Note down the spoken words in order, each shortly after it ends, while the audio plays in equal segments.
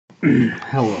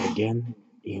Hello again,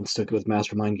 Ian Stuck with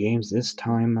Mastermind Games. This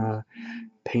time,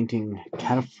 painting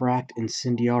Cataphract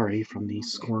Incindiarii from the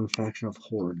Skorne faction of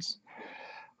Hordes.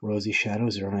 Rosy Shadow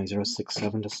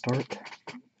 09067 to start.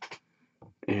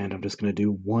 And I'm just going to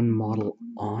do one model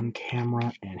on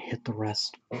camera and hit the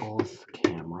rest off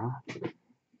camera,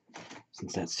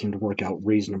 since that seemed to work out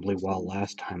reasonably well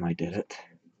last time I did it.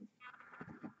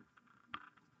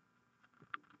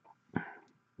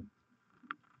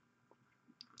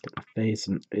 Face,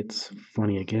 and it's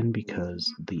funny again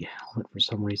because the helmet for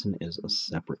some reason is a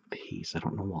separate piece. I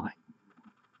don't know why.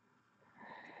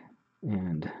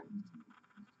 And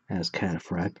as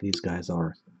Cataphract, these guys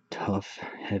are tough,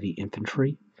 heavy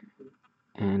infantry.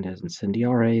 And as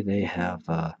Incindiarii, they have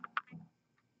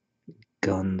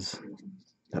guns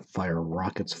that fire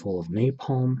rockets full of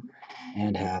napalm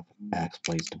and have axe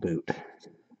blades to boot.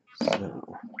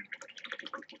 So,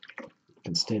 I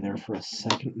can stay there for a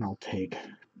second and I'll take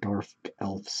Dark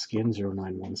Elf Skin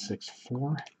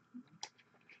 09164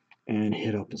 and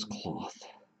hit up his cloth.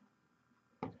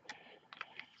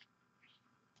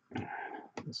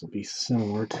 This will be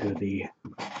similar to the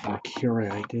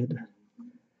Aqua I did.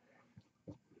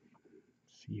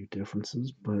 Few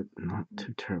differences, but not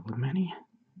too terribly many.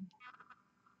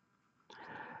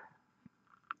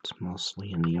 It's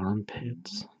mostly in the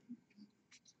armpits.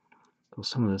 Though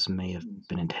some of this may have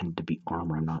been intended to be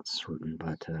armor, I'm not certain,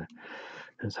 but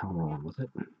that's how I'm rolling with it.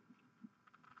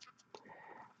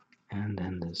 And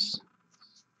then this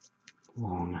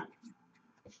long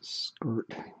skirt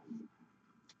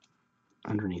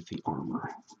underneath the armor.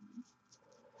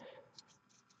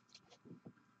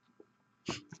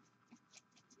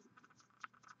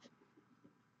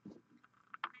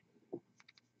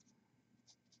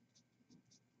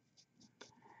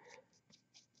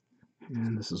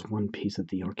 And this is one piece that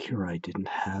the Aqua didn't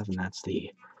have, and that's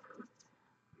the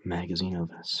magazine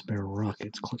of spare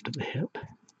rockets clipped to the hip.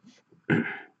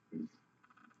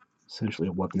 Essentially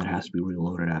a weapon that has to be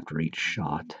reloaded after each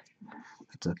shot.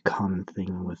 That's a common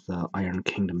thing with Iron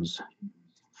Kingdom's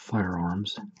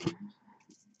firearms.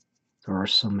 There are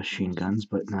some machine guns,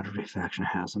 but not every faction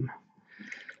has them.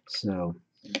 So,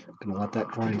 I'm going to let that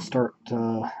dry and start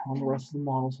on the rest of the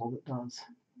models while it does.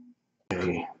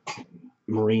 Okay,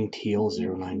 Marine Teal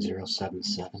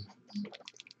 09077.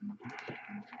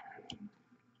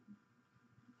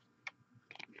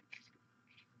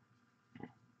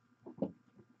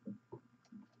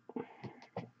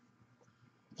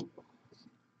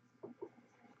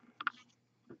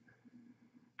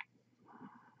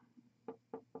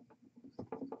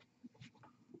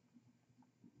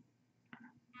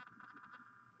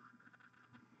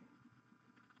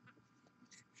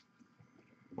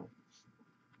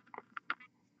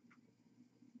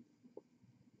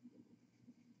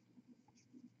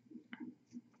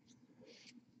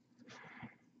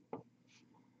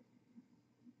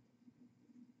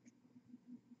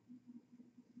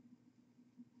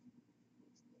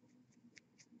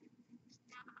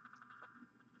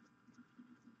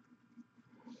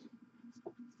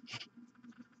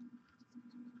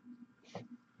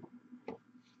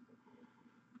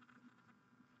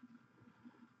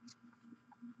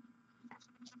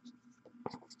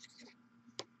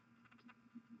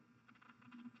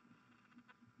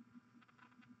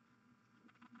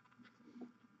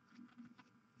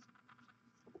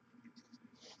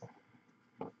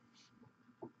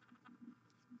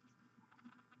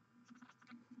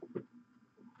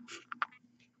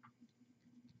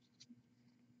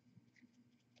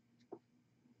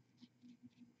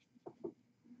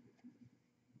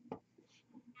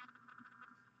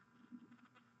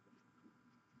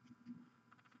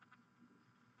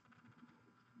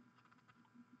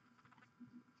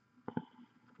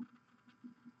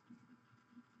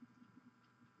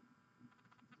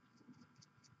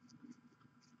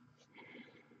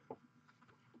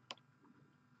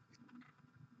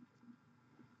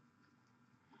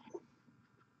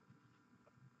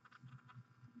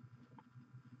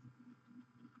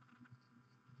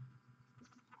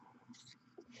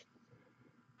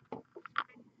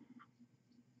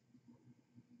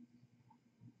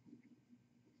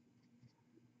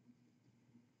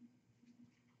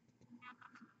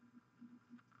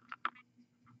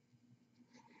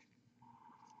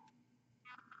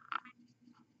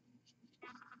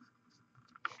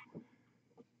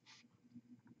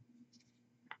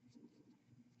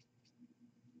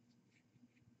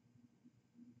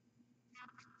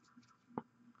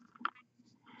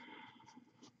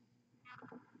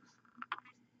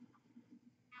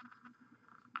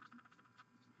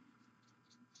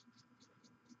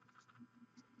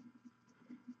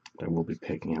 I will be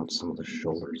picking out some of the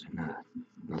shoulders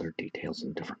in other details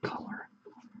in a different color.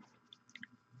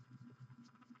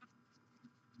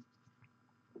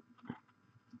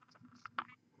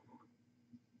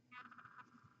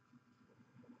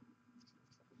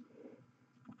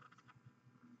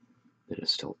 It is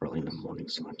still early in the morning,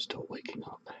 so I'm still waking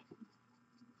up.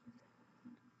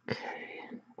 Okay.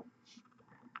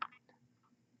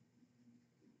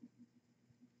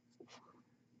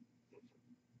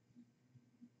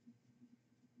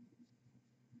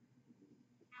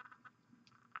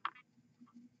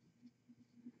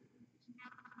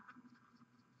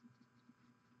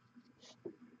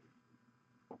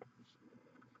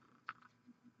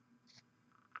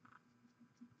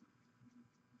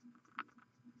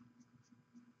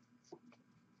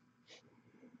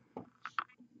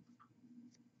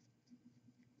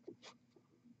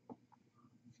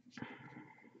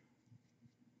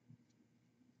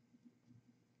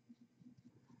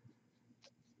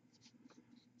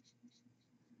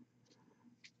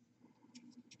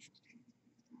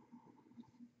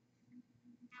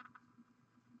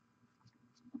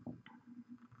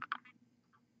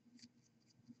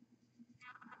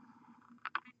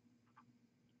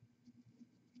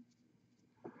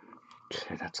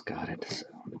 Okay, that's got it. So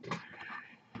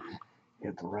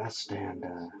get the rest and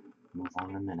move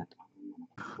on in a minute.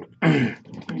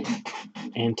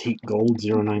 Antique Gold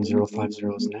 09050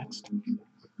 is next. I'm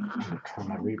going to turn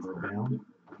my reverb down.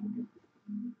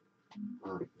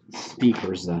 Or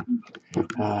speakers,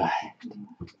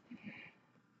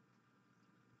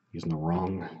 using the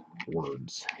wrong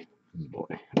words.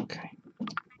 Boy, okay.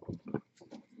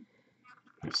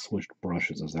 I've switched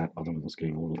brushes as that other one was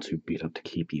getting a little too beat up to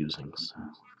keep using, so.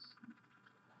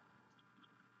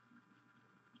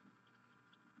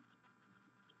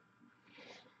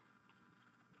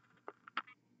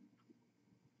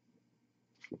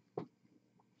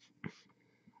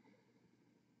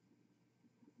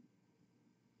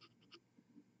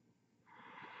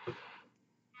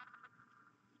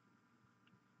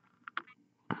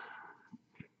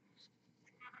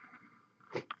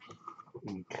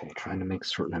 Okay, trying to make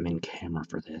certain I'm in camera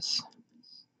for this.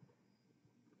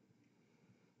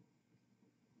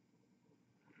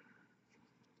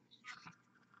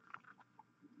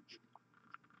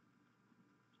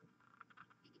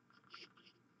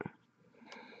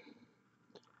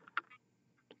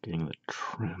 Getting the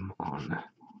trim on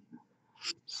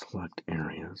select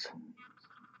areas.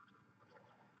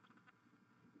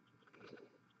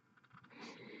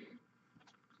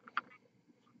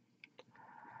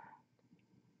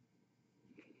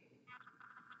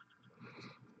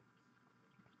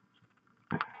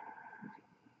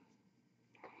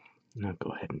 Now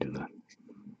go ahead and do the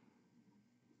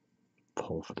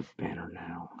pull for the banner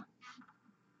now.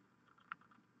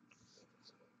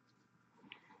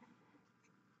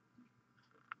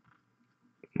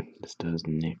 This does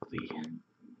nick the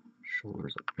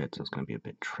shoulders a bit, so it's going to be a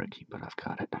bit tricky, but I've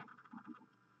got it.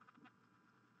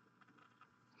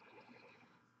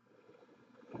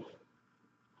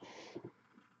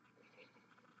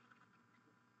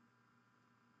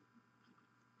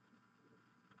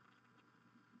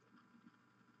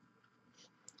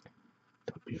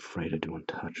 Don't be afraid of doing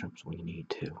touch-ups when you need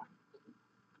to.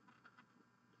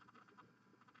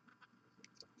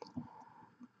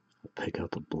 I'll pick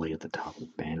out the blade at the top of the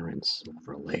banner in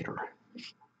silver later.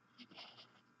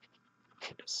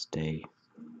 Just stay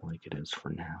like it is for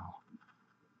now.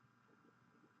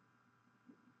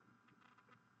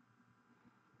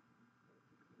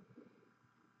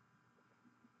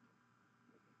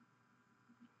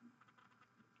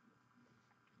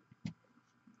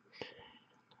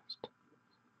 Just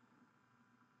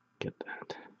get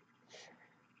that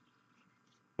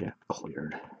gap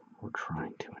cleared. We're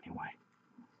trying to anyway.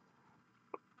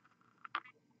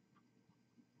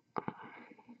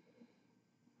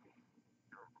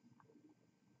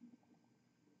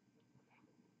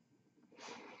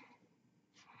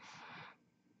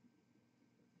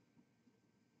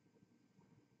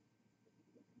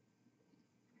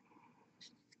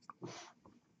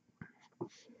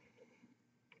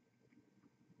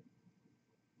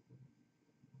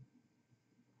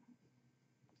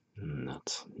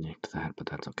 That's nicked that, but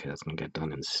that's okay. That's going to get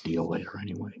done in steel later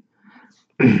anyway.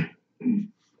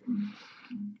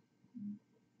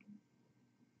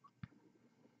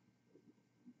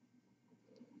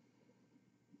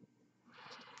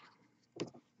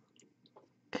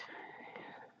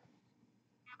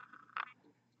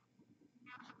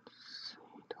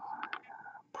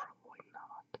 Probably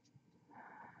not.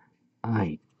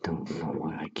 I don't know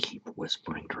why I keep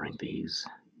whispering during these.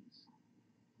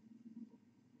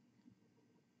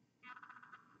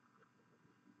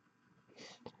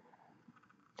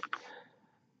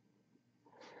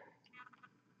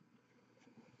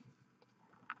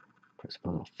 I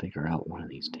suppose I'll figure out one of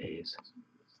these days.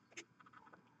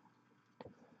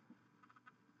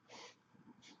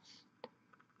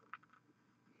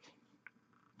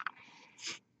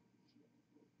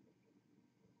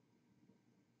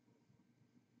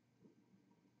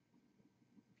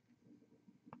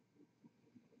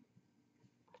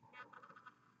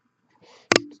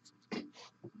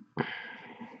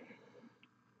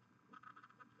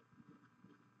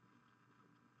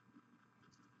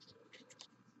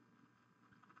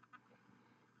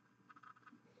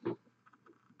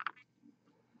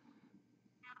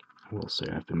 I will say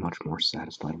I've been much more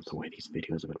satisfied with the way these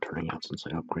videos have been turning out since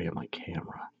I upgraded my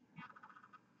camera.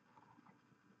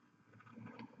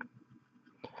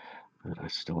 But I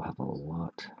still have a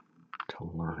lot to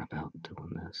learn about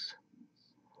doing this.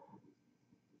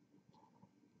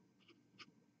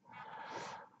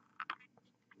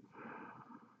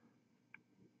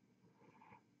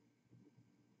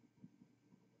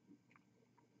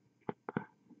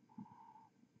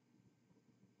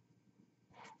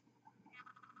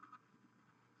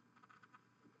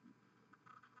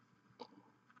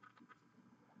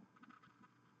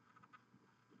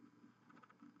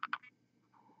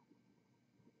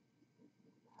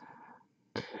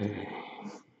 Okay.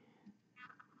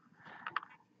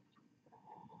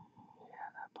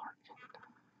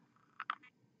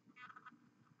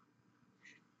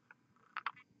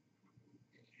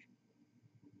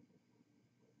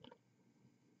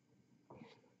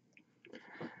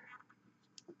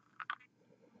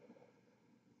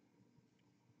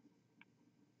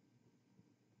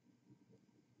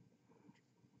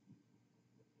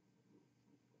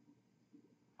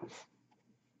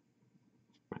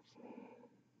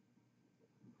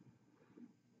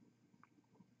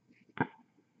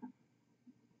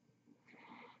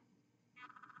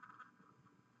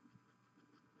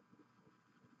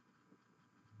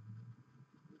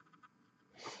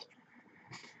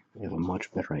 I have a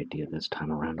much better idea this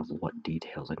time around of what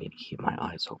details I need to keep my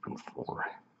eyes open for.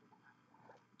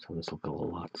 So this will go a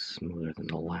lot smoother than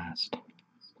the last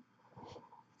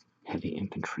heavy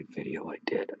infantry video I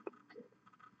did.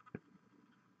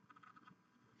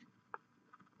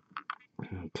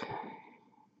 Okay.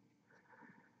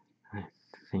 I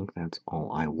think that's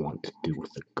all I want to do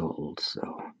with the gold,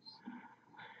 so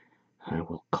I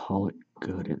will call it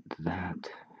good at that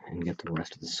and get the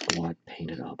rest of the squad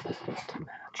painted up to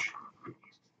match.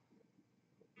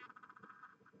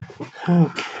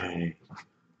 Okay.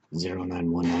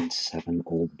 09197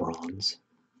 Old Bronze.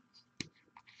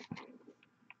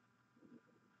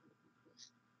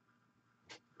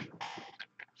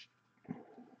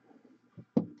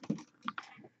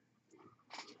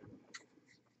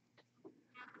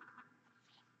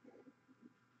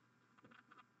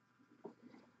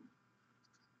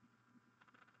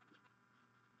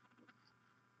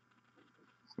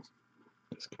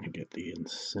 Just gonna get the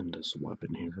Incindiarii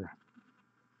weapon here.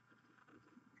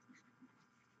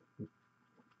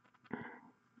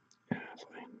 Yeah, if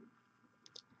I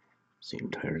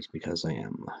seem tired, it's because I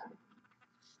am.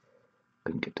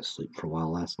 Couldn't get to sleep for a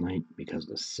while last night because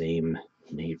the same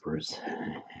neighbors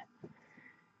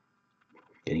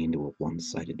getting into a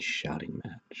one-sided shouting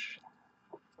match.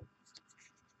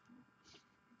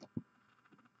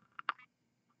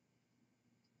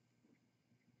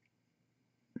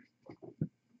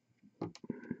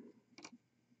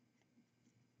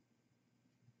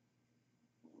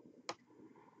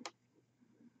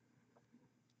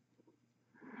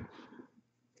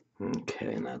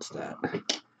 Okay, and that's that.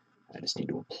 I just need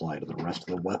to apply to the rest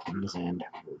of the weapons and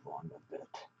move on a bit.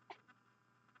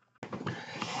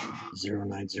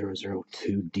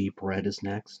 09002 Deep Red is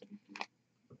next.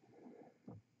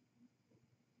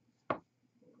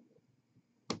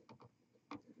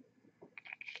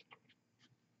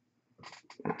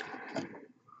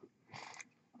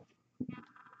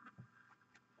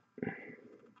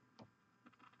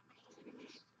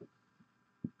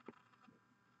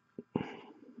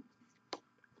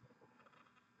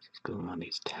 What's going on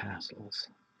these tassels?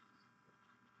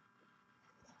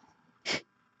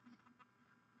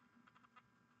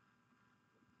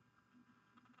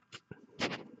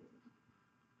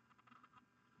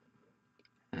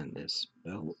 And this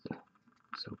belt.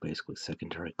 So basically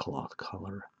secondary cloth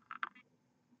color.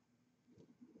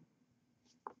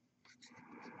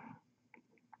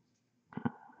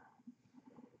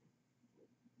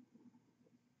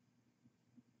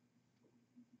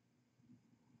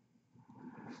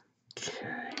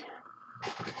 Okay.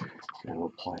 Now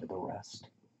apply to the rest.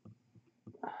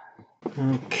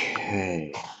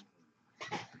 Okay.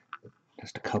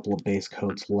 Just a couple of base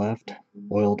coats left.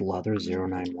 Oiled leather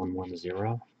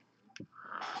 09110.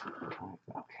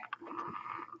 Okay.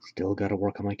 Still got to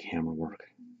work on my camera work.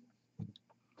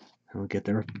 I'll get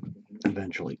there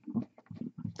eventually.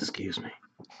 Excuse me.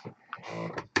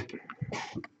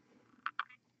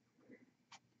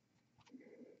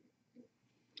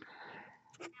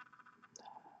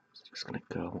 Just gonna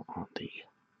go on the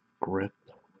grip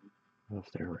of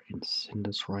their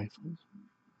Incindiarii rifles.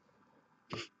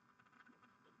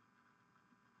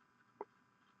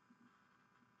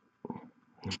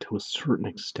 And to a certain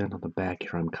extent on the back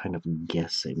here, I'm kind of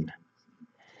guessing.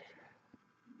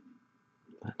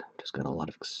 But I've just got a lot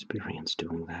of experience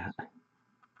doing that.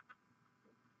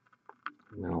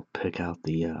 And then I'll pick out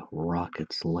the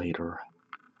rockets later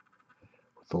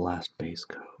with the last base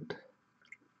coat.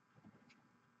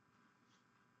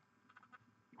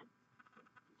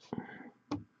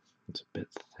 It's a bit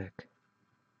thick.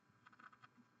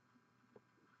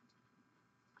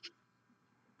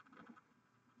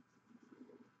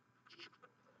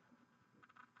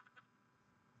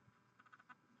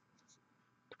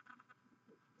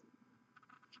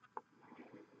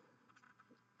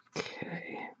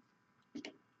 Okay.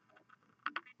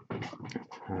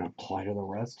 Apply to the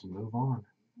rest and move on.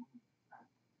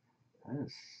 That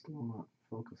is still not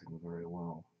focusing very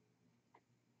well.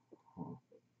 Huh.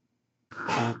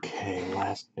 Okay,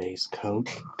 last base coat.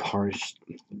 Tarnished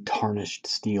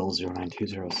Steel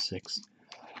 09206.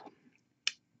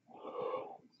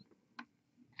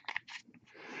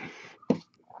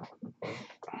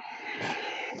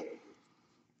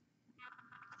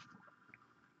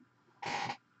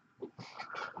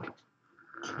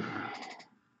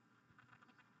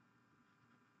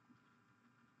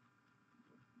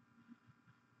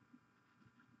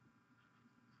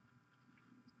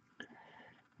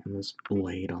 And this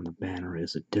blade on the banner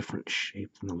is a different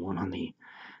shape than the one on the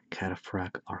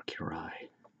Cataphract Incindiarii.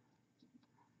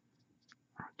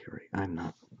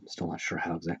 I'm still not sure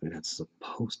how exactly that's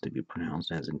supposed to be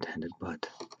pronounced as intended, but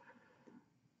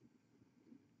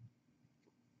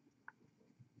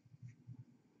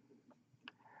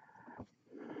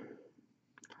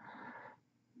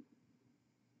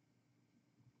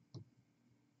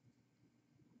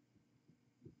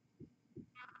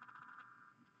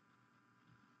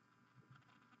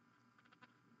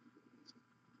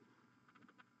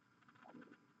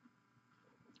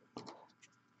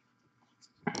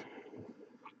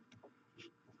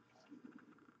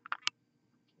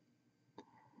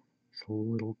it's a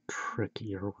little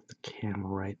trickier with the camera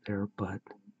right there, but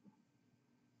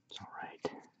it's alright.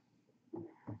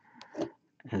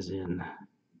 As in,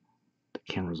 the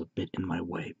camera's a bit in my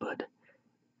way, but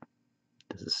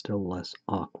this is still less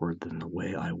awkward than the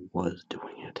way I was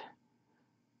doing it.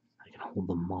 I can hold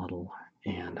the model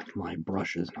and my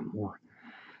brushes in a more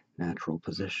natural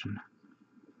position.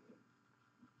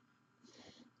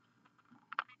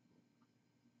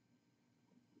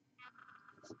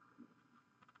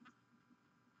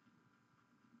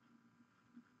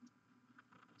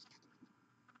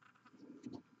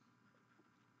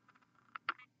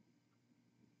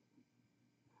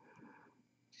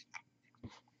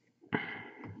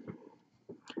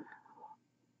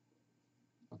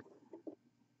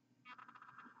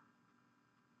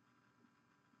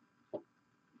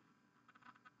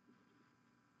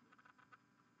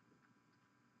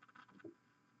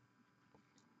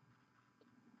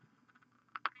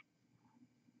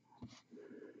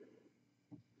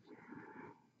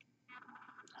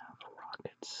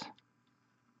 Rockets.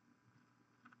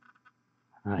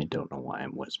 I don't know why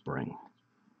I'm whispering.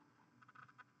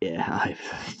 Yeah, I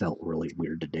felt really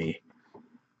weird today.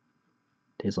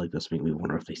 Days like this make me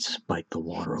wonder if they spike the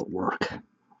water at work.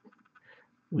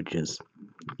 Which is,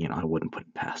 I wouldn't put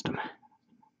it past them.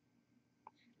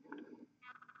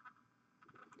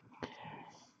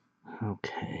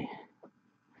 Okay.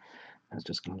 I was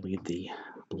just going to leave the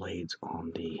blades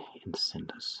on the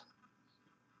Incindiarii.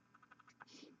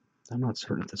 I'm not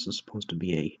certain if this is supposed to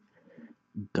be a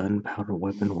gunpowder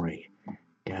weapon or a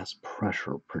gas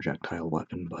pressure projectile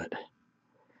weapon, but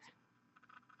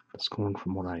the Skorne,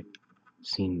 from what I've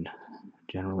seen,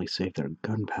 generally save their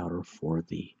gunpowder for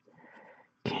the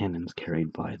cannons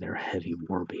carried by their heavy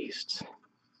war beasts.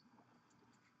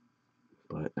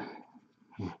 But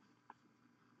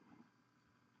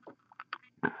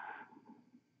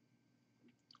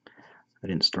I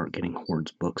didn't start getting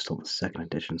Hordes books till the second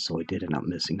edition, so I did end up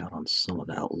missing out on some of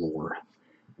that lore.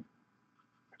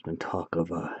 There's been talk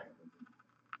of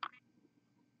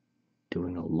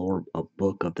doing a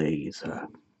book of these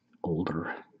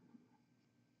older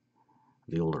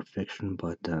fiction,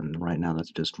 but right now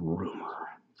that's just rumor.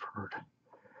 I've heard.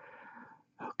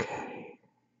 Okay.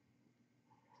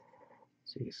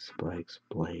 See, spikes,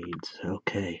 blades.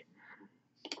 Okay.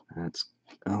 That's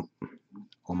all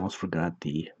almost forgot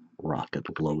the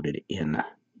rocket loaded in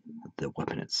the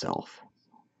weapon itself.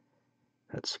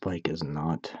 That spike is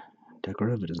not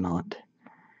decorative, it is not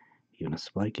even a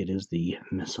spike, it is the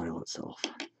missile itself.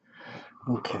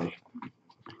 Okay,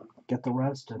 get the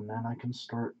rest and then I can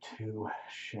start to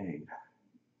shade.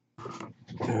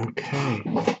 Okay,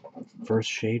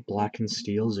 first shade, Blackened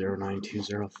Steel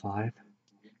 09205.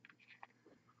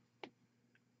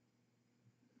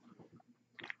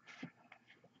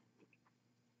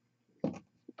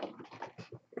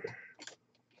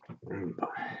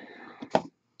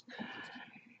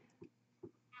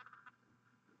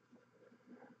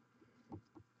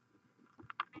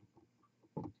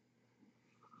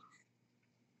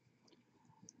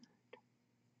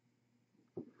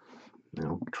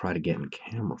 Now try to get in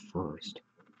camera first.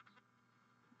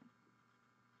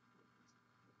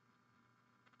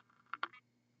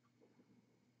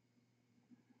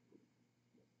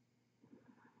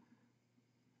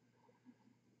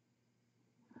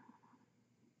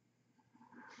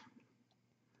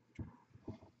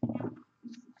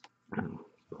 Oh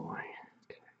boy.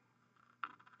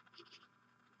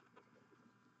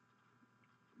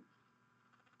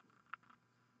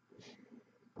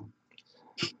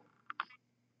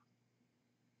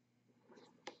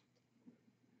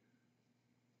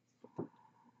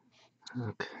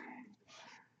 Okay.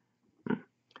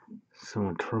 So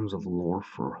in terms of lore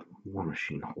for War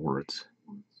Machine Hordes,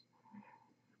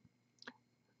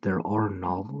 there are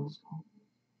novels,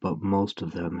 but most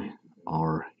of them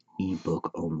are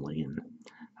ebook only, and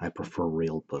I prefer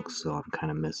real books, so I'm kind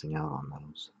of missing out on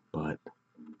those. But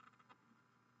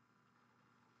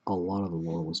a lot of the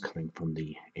lore was coming from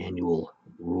the annual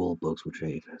rule books, which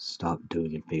I've stopped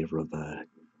doing in favor of a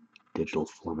digital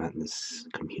format in this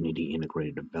community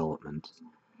integrated development.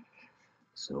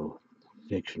 So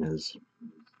fiction is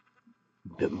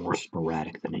a bit more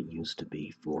sporadic than it used to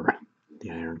be for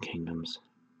the Iron Kingdoms,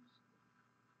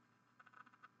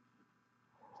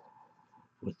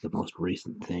 with the most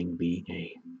recent thing being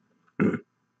a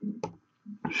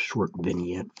short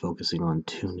vignette focusing on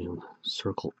two new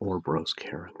Circle Orboros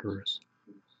characters.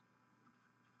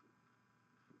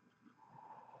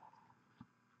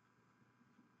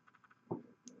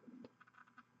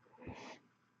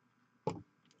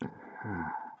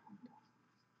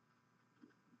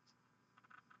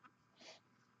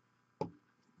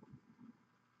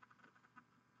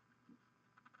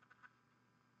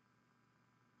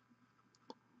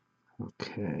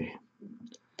 Okay.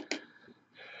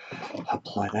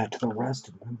 Apply that to the rest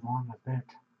and move on a bit.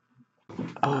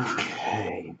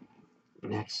 Okay.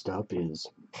 Next up is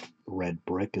Red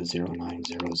Brick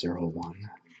 09001.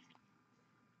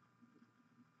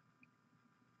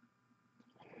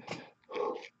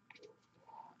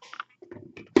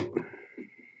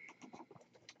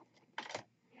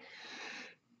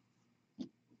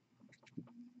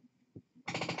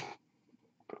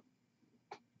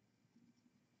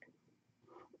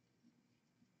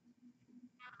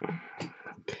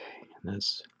 Okay, and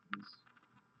this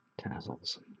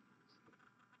tassels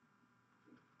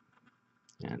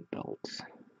and belts.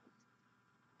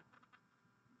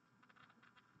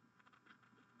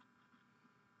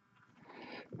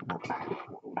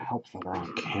 I hope that we're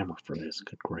on camera for this.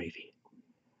 Good gravy.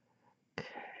 Okay.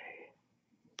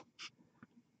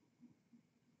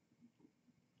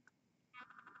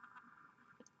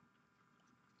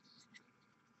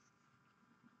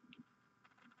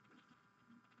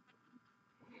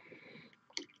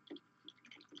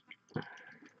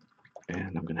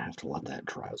 And I'm going to have to let that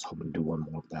dry. I was hoping to do one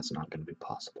more, but that's not going to be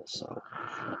possible, so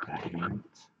back in a minute.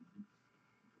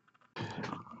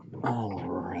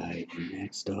 Alright,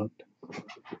 next up,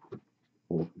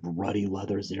 Ruddy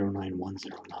Leather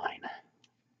 09109.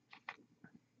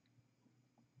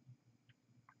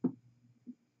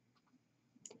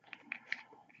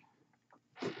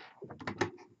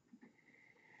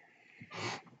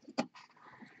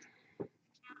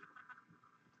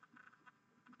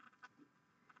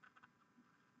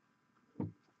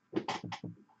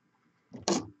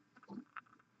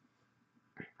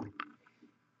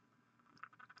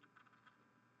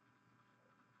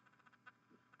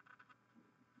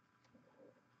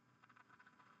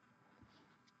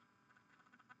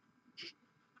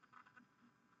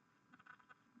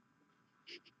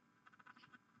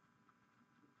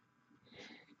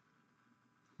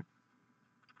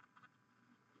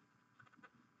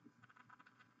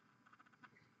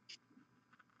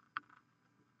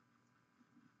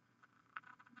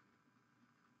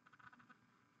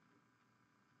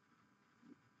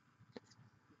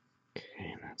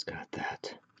 Okay, and that's got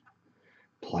that.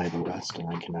 Apply the rest and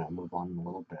I can move on a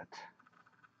little bit.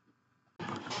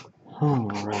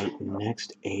 Alright,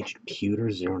 next aged Pewter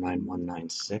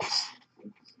 09196.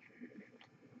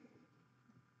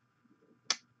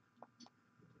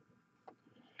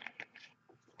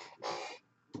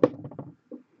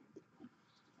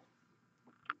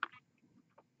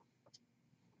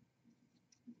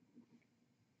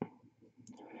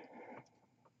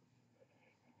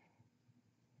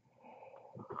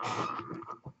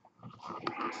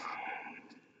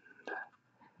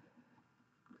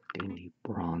 Getting the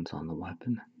bronze on the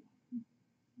weapon.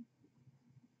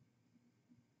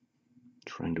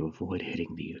 Trying to avoid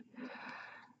hitting the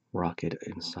rocket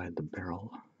inside the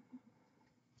barrel.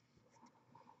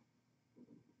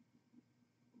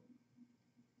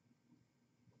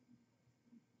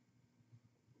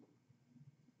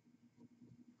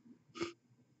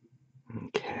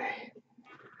 Okay.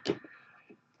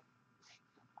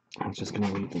 I'm just going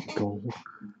to leave the gold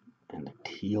and the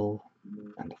teal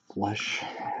and the flesh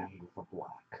and the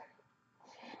black.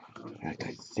 In fact,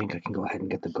 I think I can go ahead and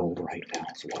get the gold right now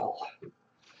as well.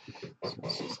 So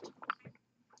it's just,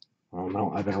 oh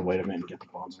no, I better wait a minute and get the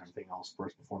bronze and everything else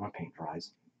first before my paint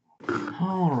dries.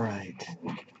 Alright.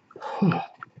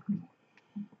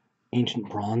 Ancient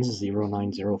Bronze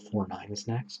 09049 is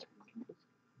next.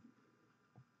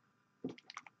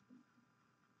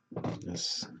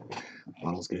 This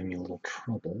bottle's giving me a little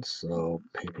trouble, so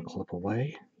paper clip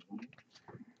away.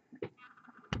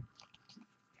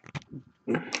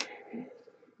 There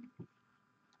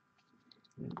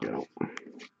we go.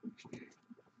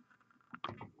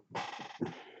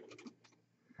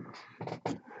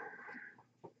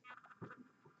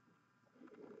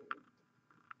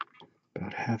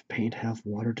 About half paint, half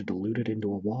water to dilute it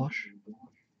into a wash.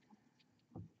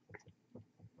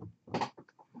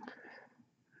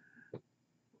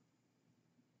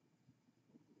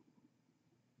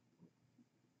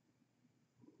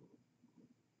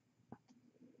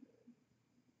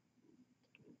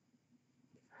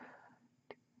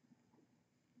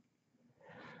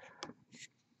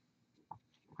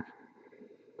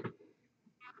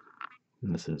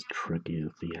 And this is tricky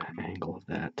with the angle of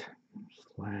that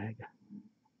flag.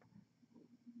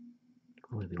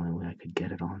 Probably the only way I could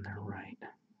get it on there right.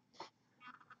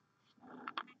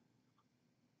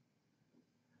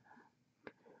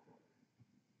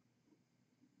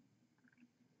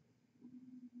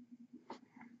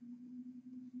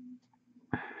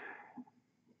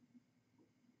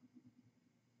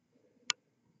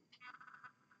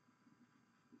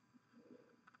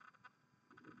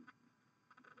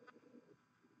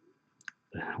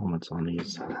 The helmets on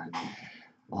these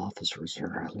officers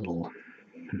are a little,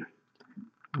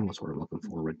 I don't know what I'm looking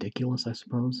for, ridiculous, I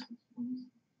suppose.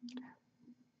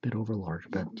 Bit over large,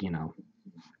 but you know,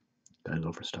 gotta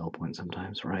go for style points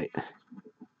sometimes, right?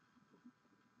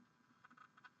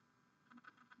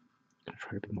 Gonna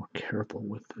try to be more careful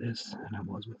with this than I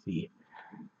was with the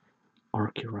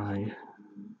Arcurai.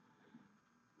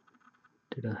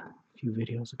 Did a few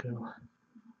videos ago.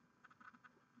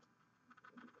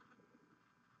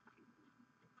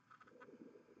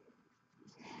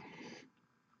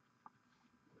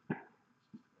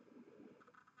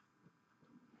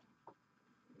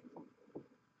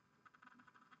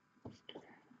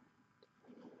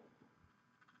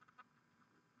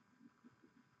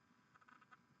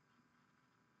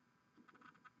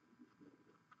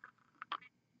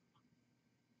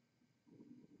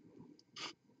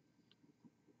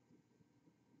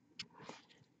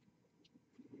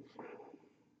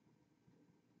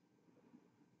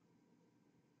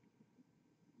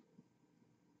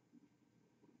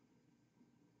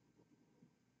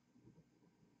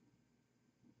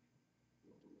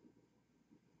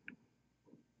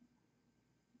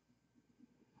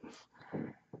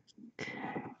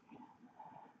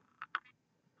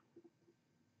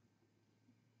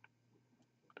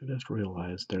 I just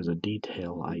realized there's a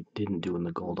detail I didn't do in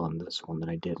the gold on this one that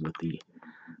I did with the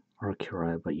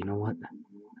Arcurai, but you know what?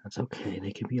 That's okay,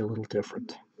 they can be a little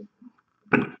different.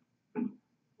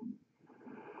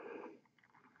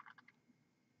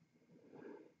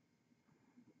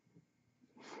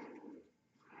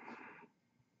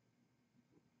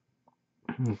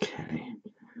 Okay,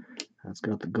 that's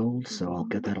got the gold, so I'll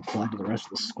get that applied to the rest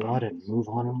of the squad and move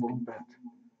on in a little bit.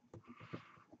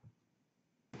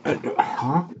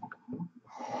 Huh?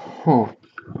 Huh.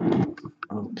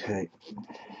 Okay.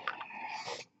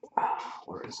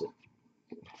 Where is it?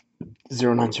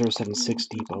 09076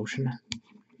 Deep Ocean.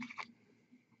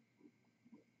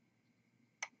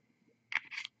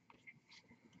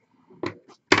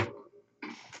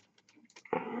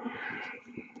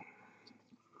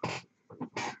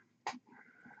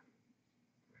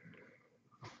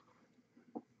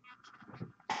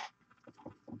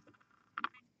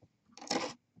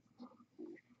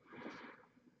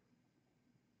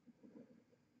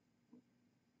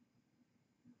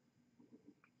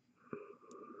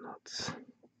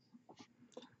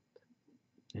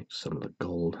 some of the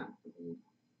gold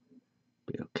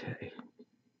be okay.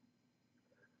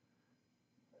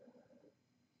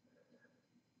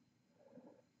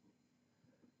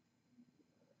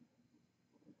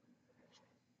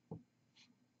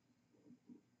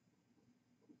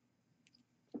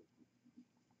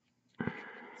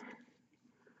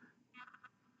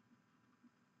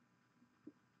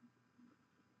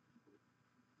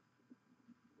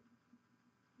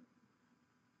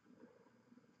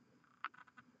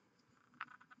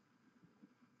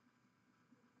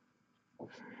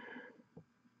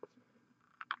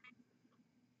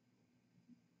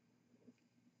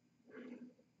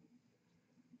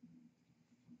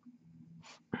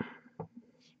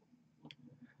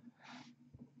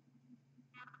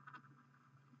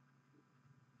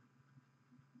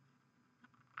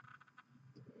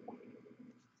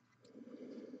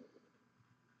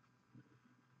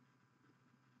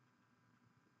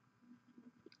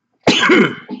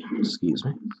 Excuse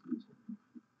me.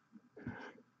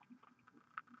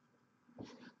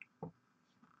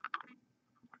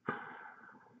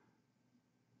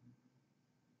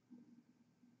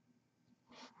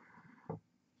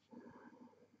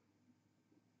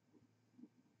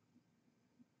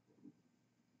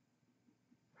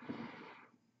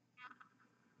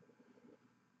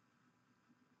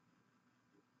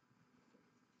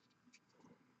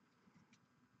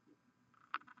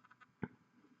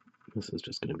 This is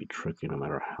just going to be tricky no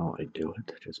matter how I do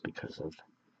it, just because of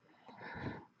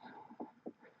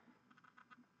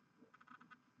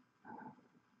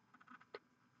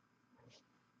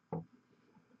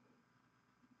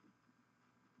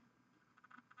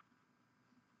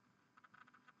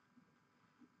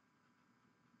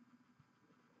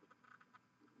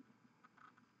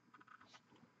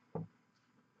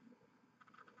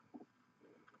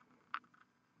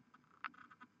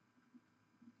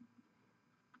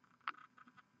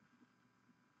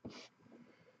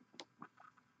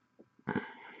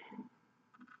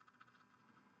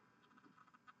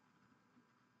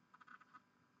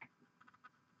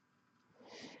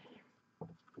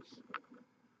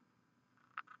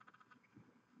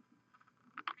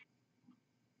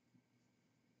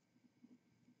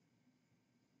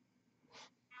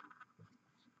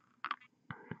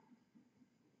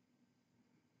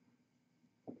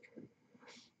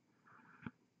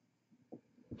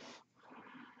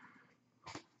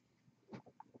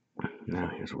now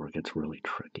here's where it gets really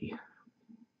tricky.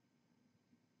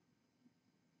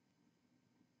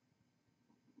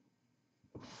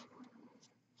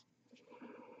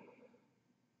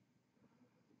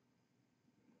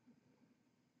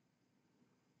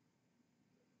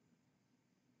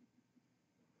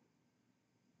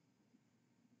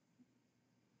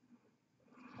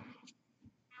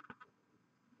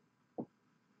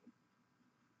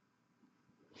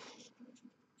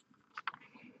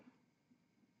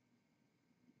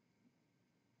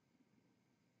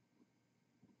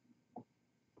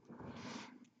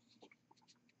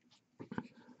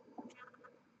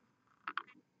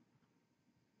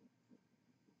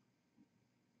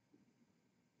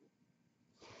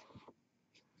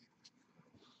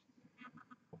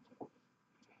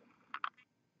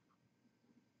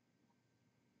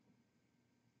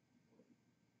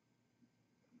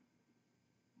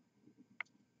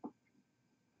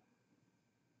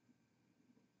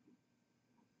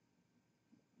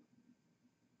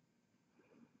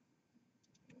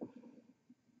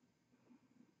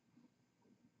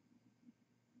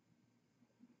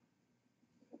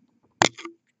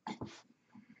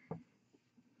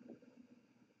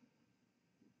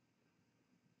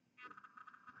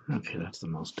 Okay, that's the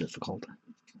most difficult.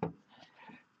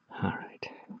 Alright.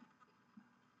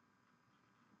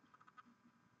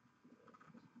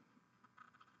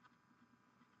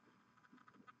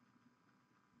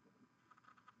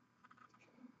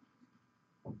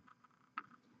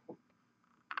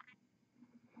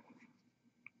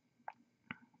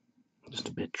 Just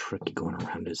a bit tricky going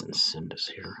around his Incindus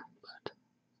here, but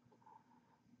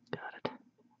got it.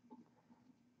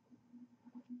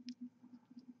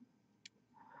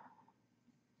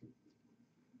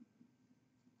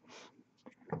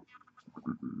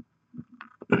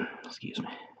 Excuse me.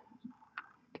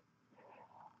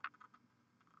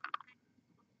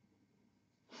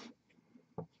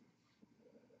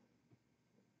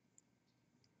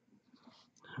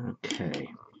 Okay.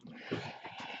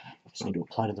 Just need to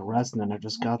apply to the rest, and then I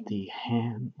just got the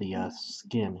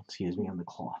skin, excuse me, on the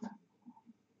cloth.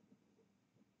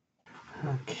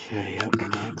 Okay, up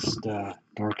next,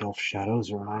 Dark Elf Shadow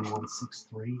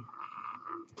 09163.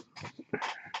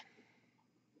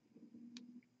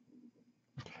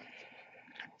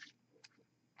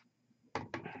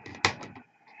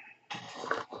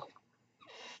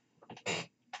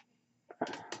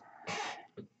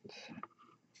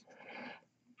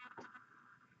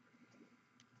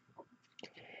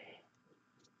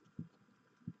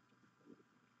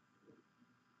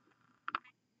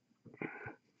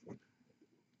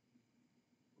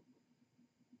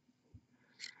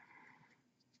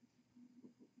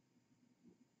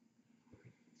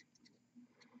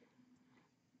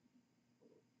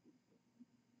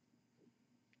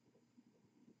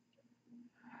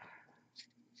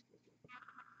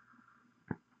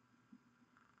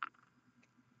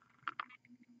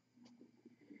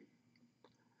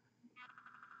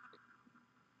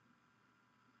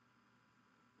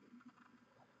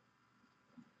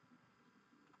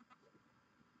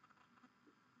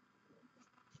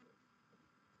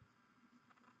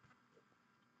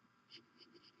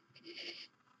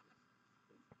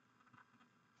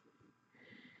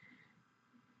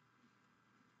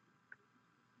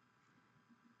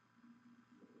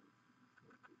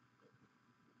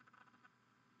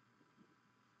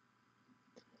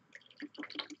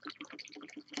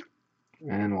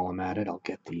 And while I'm at it, I'll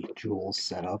get the jewels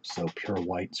set up. So pure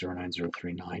white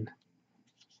 09039.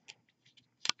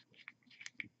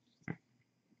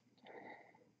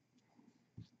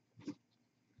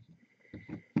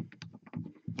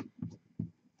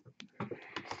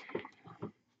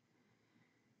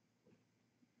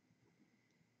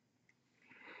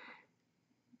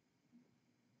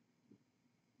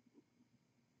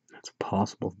 It's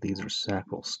possible these are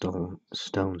sacral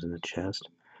stones in the chest,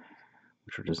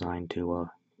 which are designed to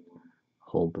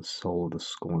hold the soul of the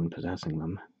Skorne possessing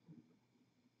them.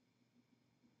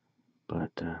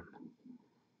 But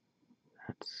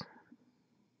that's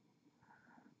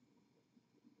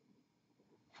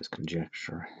just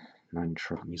conjecture. Not even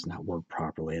sure if I'm using that word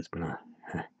properly. It's been a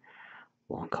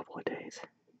long couple of days.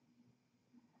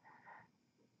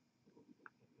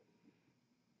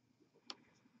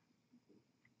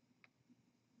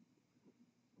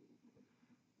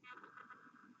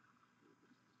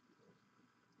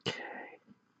 Okay.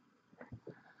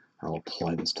 I'll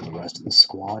apply this to the rest of the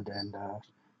squad and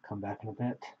come back in a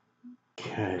bit.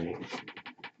 Okay.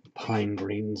 Pine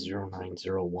Green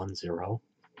 09010.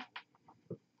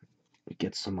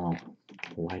 Get some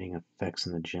lighting effects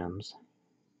in the gems.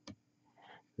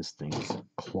 This thing's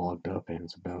clogged up and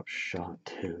it's about shot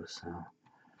too, so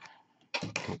I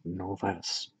don't know if I have a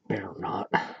spare or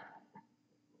not.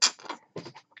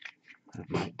 That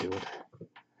might do it.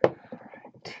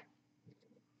 Alright.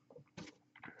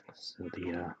 So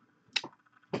the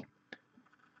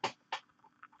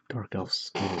Dark Elf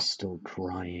skin is still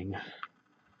drying.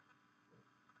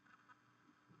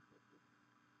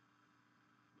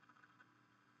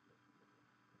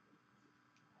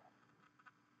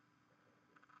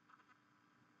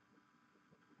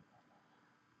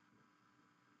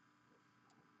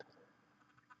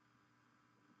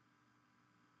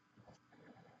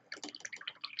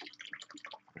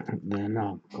 Then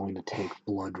I'm going to take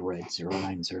Blood Red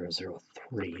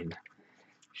 09003 and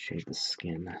shade the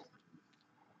skin.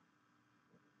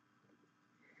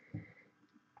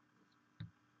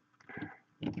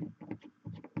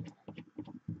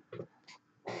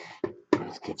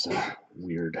 This gives a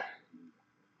weird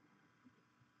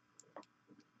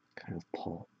kind of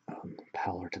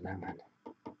pallor to them. And,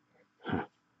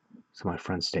 so my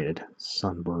friend stated,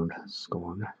 sunburned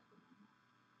Skorne.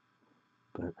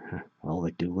 But, well,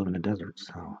 they do live in a desert,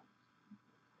 so.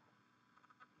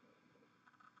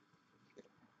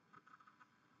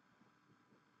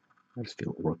 I just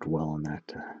feel it worked well on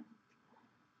that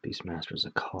Beastmaster's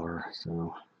a car,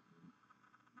 so.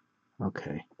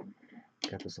 Okay.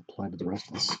 Got this applied to the rest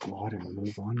of the squad and we'll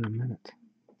move on in a minute.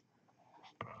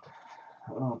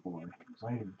 Oh boy, was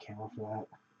I even count for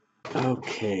that?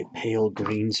 Okay, pale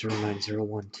green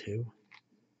 09012.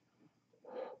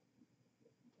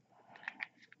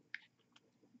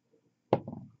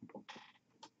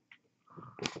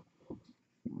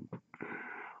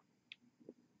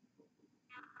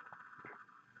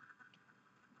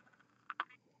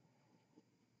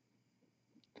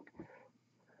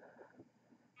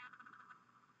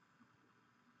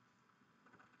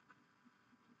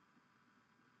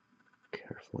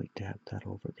 Carefully dab that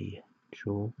over the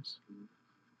jewels.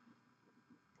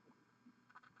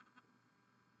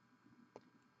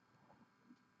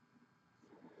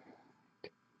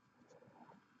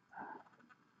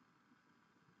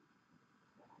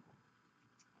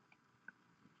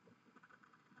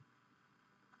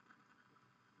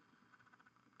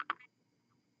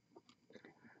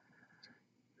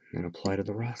 And apply to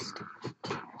the rest.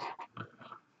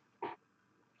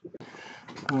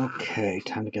 Okay,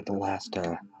 time to get the last,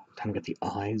 time to get the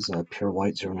eyes, pure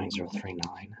white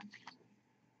 09039.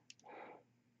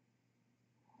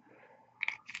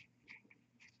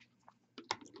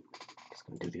 Just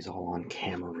gonna do these all on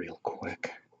camera real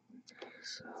quick.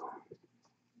 So.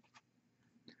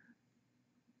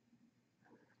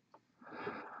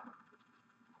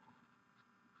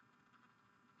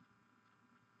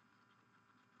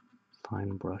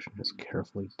 Fine brush and just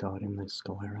carefully dot in the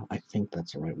sclera. I think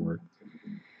that's the right word.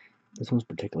 This one's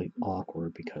particularly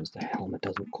awkward because the helmet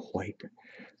doesn't quite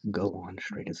go on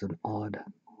straight. It's an odd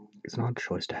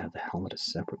choice to have the helmet a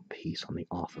separate piece on the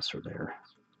officer there.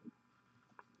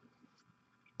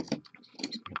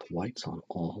 Just get the whites on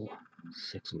all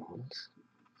 6 models.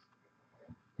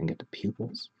 And get the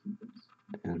pupils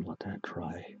and let that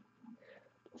dry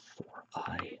before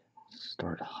I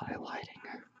start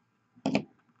highlighting.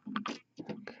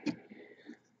 Okay.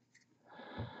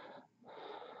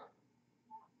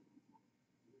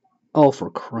 Oh, for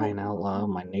crying out loud,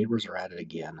 my neighbors are at it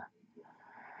again.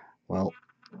 Well,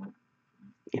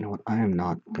 you know what, I am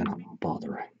not gonna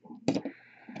bother.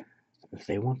 If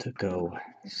they want to go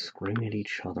scream at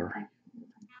each other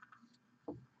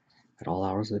at all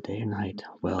hours of the day and night.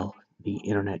 Well, the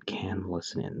internet can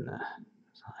listen in.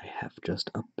 I have just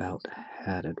about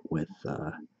had it with,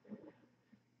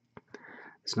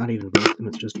 it's not even both of them,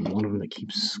 it's just one of them that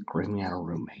keeps screaming at a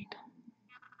roommate.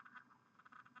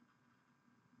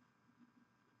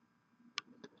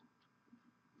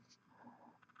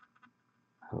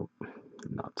 Oh,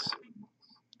 nuts.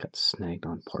 Got snagged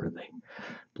on part of the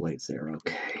blades there,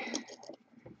 okay.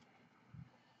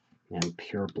 And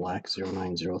pure black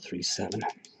 09037.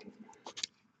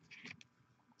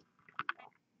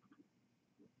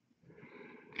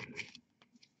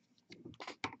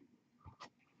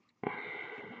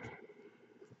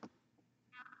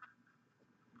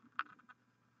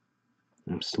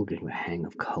 I'm still getting the hang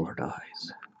of colored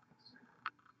eyes,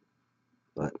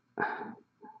 but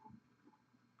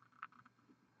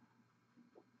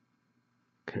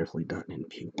carefully dotting in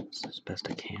pupils as best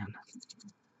I can.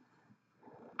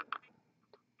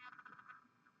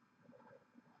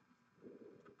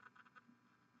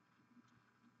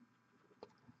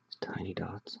 Tiny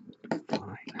dots,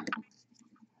 fine.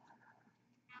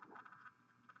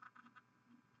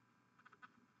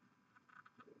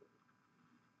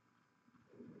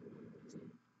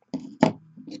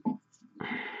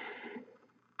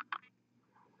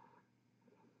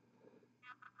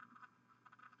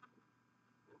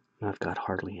 I've got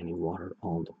hardly any water at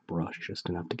all in the brush, just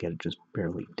enough to get it just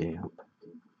barely damp.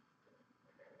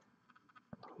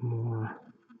 A little more,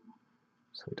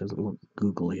 so it doesn't look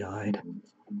googly-eyed.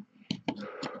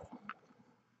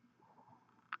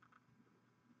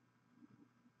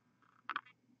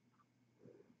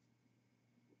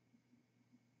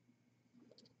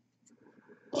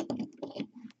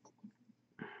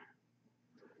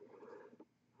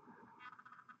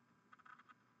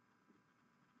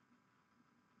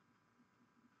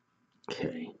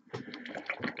 Okay,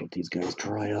 let these guys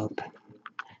dry up,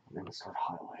 and then start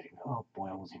highlighting. Oh boy,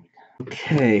 I wasn't even...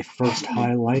 Okay, first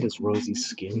highlight is Rosy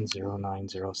Skin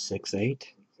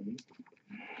 09068.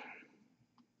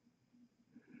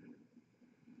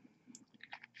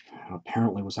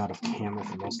 Apparently was out of camera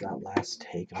for most of that last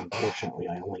take, and unfortunately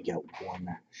I only get one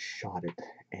shot at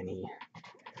any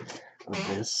of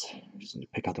this. Just need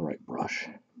to pick out the right brush.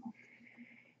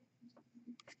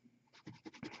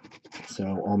 So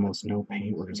almost no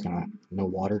paint, we're just gonna, no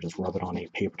water, just rub it on a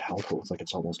paper towel till it looks like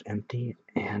it's almost empty,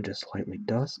 and just lightly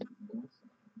dust.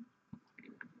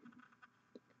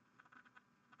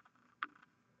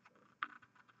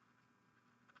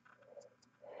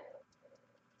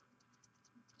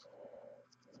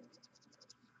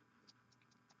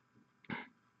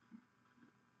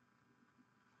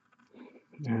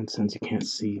 And since you can't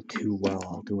see too well,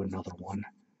 I'll do another one.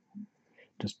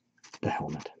 Just the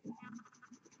helmet.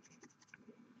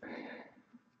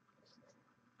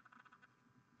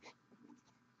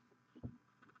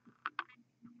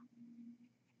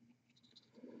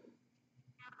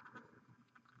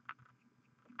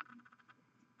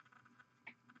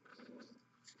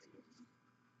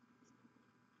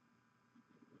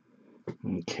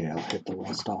 Okay, I'll hit the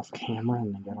rest off camera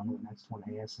and then get on to the next one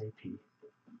ASAP.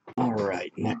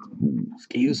 Alright,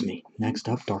 next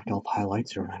up, Dark Elf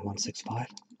Highlight 09165.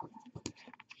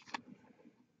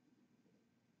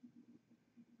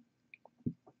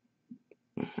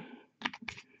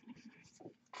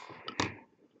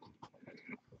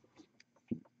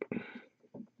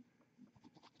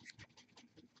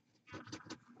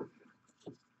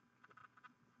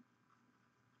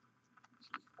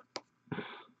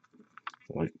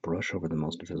 Light brush over the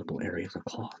most visible areas of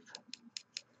cloth.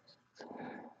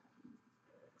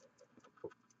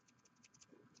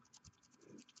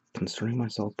 Concerning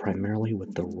myself primarily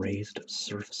with the raised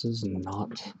surfaces,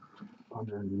 not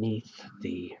underneath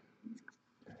the,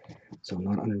 so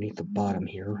not underneath the bottom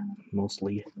here,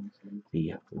 mostly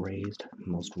the raised,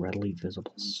 most readily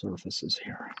visible surfaces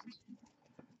here.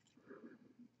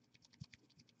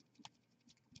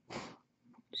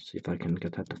 See if I can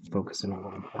get that to focus in a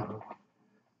little better.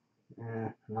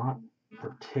 Not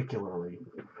particularly.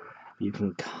 You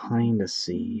can kind of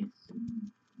see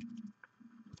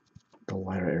the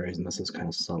lighter areas, and this is kind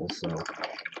of subtle, so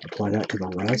apply that to the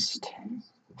rest.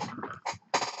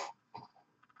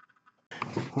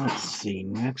 Let's see,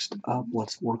 next up,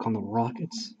 let's work on the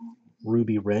rockets.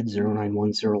 Ruby Red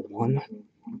 09101.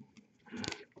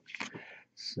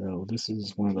 So this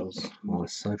is one of those, well,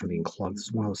 aside from being clogged, this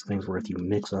is one of those things where if you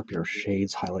mix up your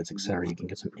shades, highlights, etc., you can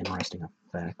get some interesting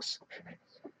effects.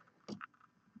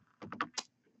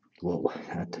 Whoa,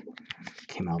 that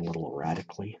came out a little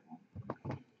erratically.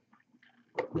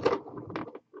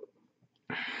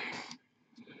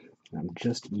 I'm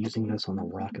just using this on the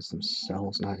rockets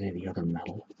themselves, not any other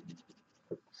metal.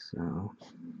 So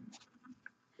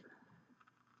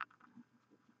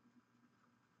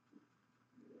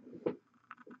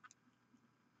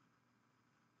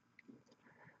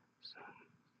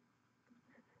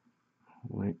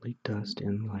lightly dust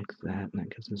in like that, and that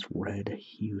gives this red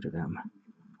hue to them.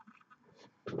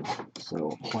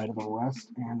 So apply to the rest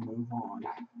and move on.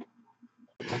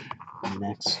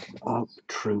 Next up,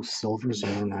 True Silver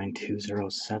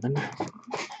 09207.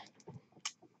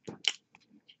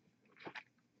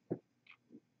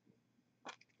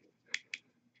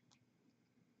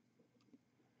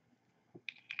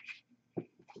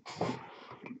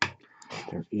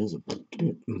 There is a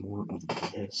bit more of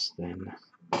this than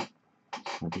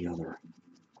the other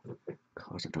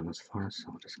cards I've done as far, so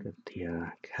I'll just get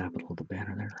the capital of the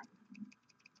banner there.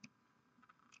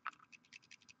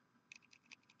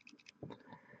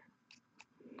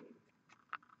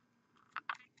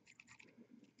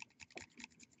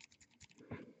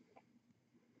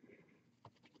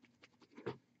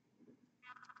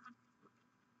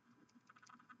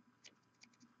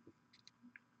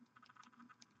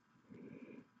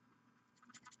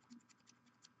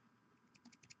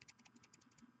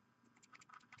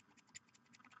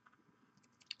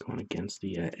 Going against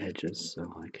the edges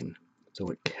so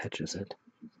it catches it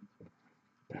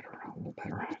better, a little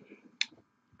better.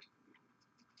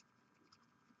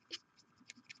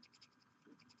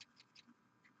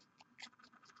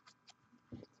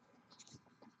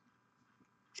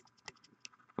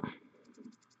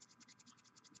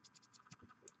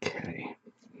 Okay,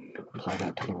 apply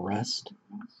that to the rest.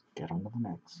 Get on to the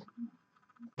next.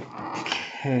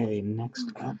 Okay,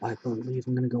 next up, I believe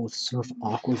I'm going to go with Surf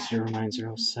Aqua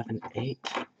 09078.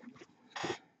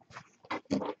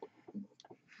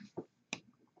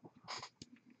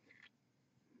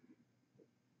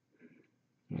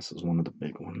 This is one of the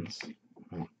big ones.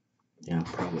 Well, yeah,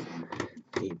 probably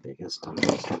the biggest. I'm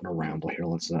starting to ramble here.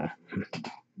 Let's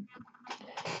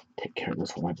take care of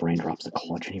this while my brain drops the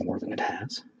clutch any more than it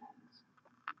has.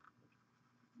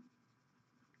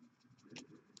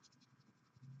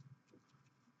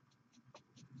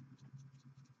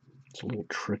 It's a little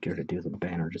trickier to do the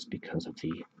banner just because of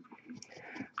the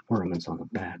ornaments on the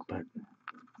back, but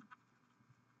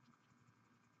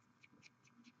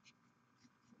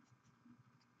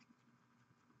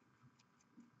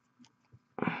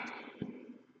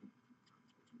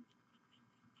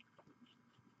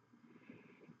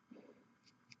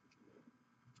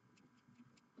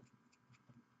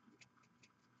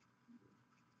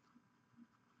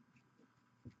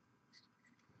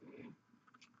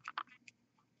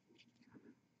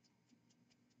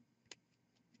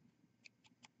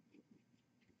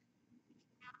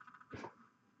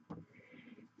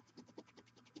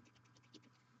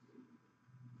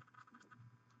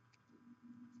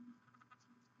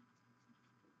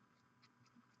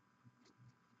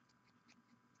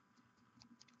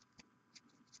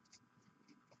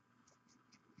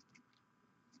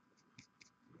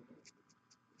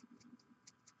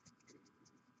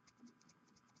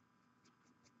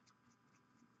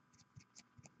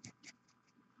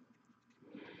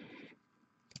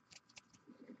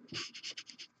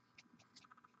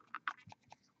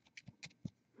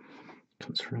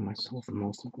concern myself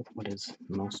mostly with what is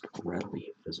most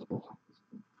readily visible.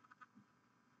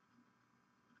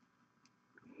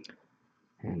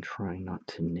 And trying not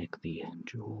to nick the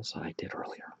jewels I did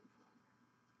earlier.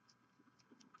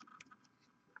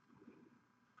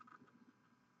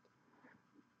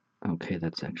 Okay,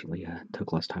 that's actually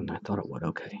took less time than I thought it would.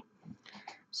 Okay,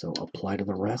 so apply to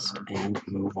the rest and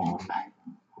move on.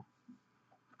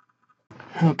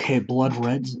 Okay, Blood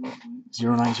Reds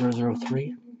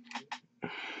 09003.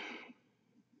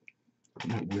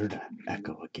 That weird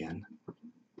echo again.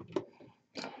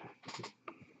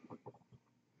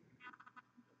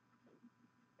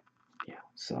 Yeah,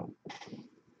 so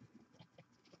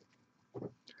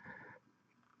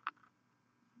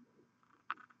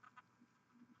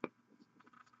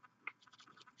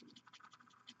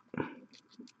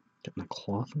getting the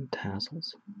cloth and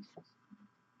tassels.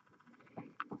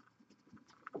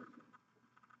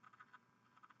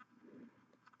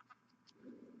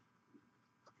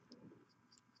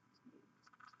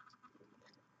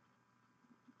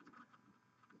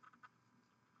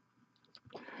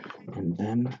 And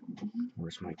then,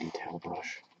 where's my detail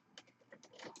brush?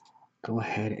 Go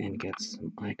ahead and get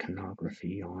some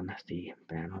iconography on the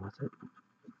banner with it.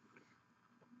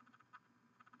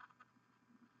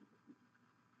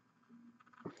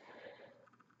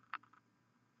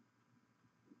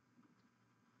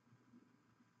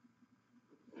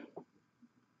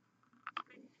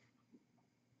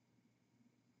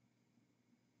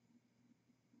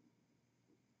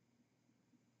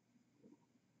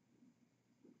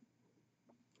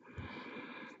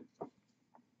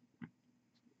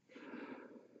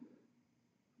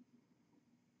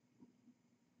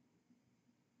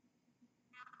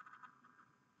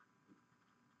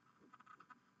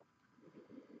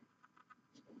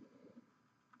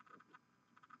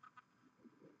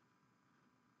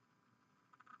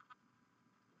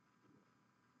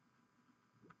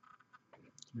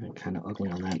 Kind of ugly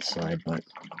on that side, but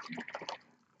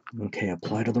okay,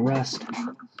 apply to the rest.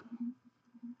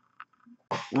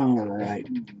 Alright,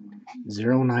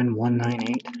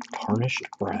 09198, Tarnished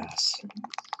Brass.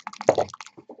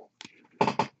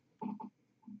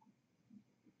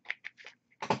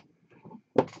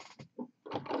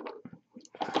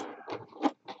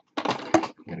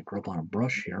 Gotta grip on a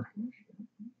brush here.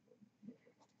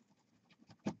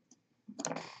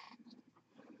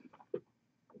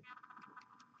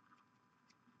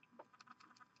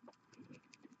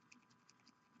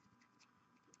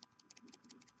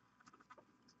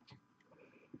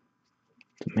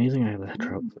 It's amazing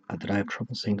that I have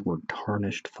trouble saying the word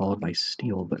tarnished followed by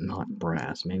steel, but not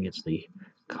brass. Maybe it's the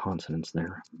consonants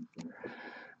there.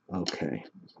 Okay,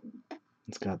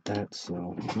 it's got that,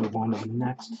 so move on to the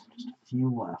next. Just a few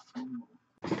left.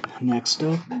 Next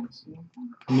up,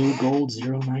 New Gold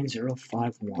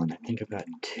 09051. I think I've got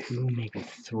 2, maybe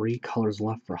 3 colors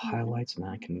left for highlights, and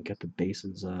I can get the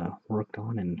bases worked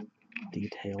on and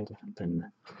detailed,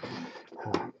 then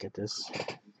get this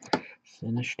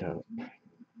finished up.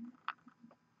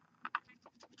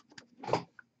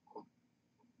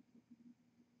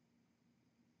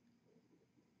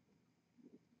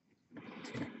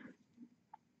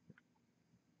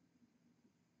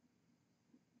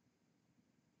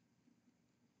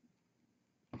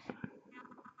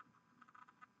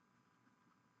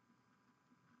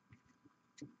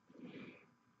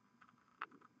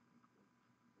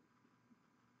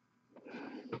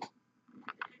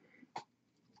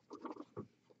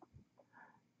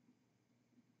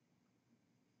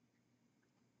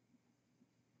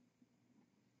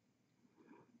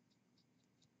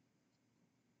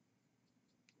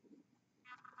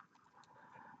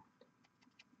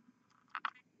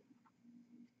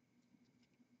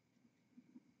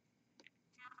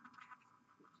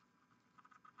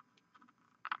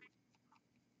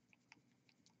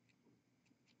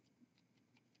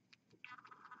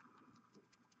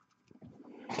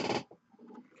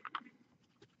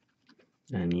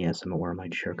 And yes, I'm aware my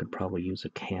chair could probably use a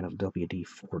can of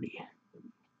WD-40.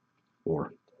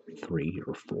 Or 3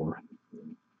 or 4.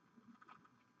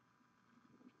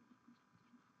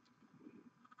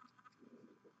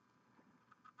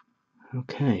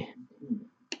 Okay,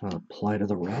 I'll apply to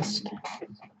the rest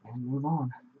and move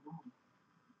on.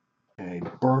 Okay,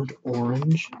 burnt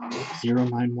orange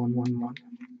 09111.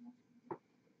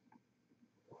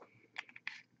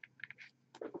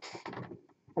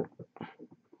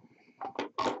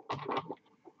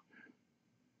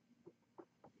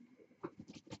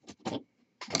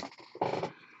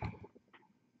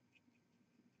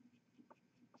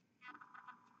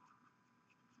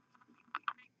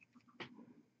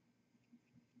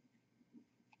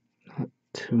 Not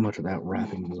too much of that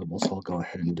wrapping visible, so I'll go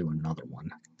ahead and do another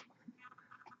one.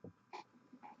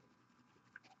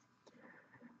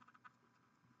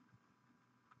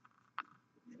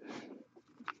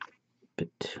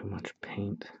 Bit too much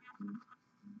paint.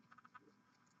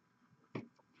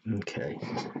 Okay.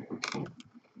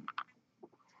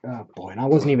 Oh boy, and I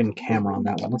wasn't even camera on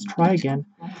that one. Let's try again.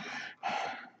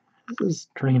 This is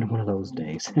turning into one of those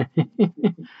days.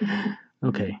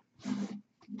 Okay.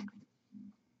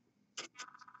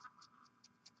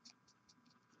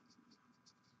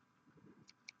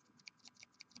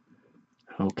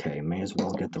 Okay, may as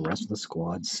well get the rest of the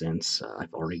squad since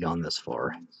I've already gone this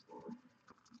far.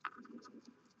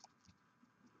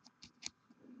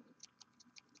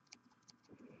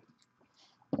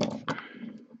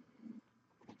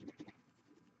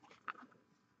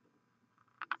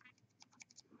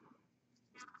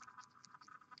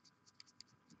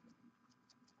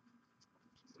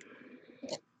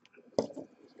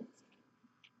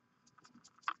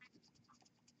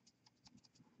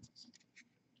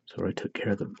 So I took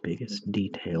care of the biggest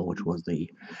detail, which was the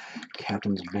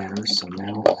captain's banner, so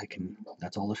now I can,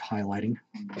 that's all the highlighting.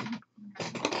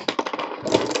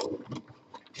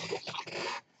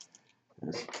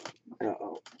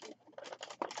 Uh-oh.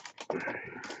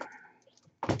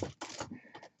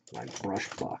 My brush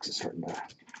box is starting to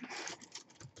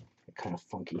get kind of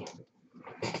funky.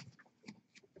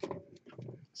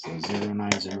 So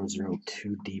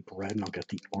 09002 deep red, and I'll get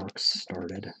the arcs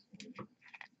started.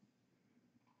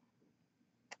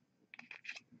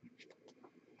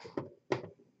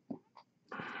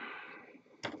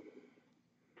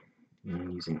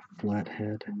 And using a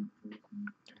flathead,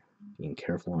 being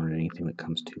careful on anything that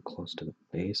comes too close to the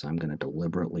base. I'm going to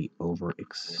deliberately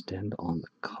overextend on the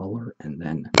color, and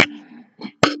then,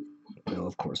 oh,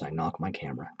 of course, I knock my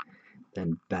camera.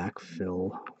 Then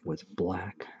backfill with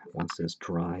black once this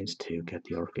dries to get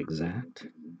the arc exact.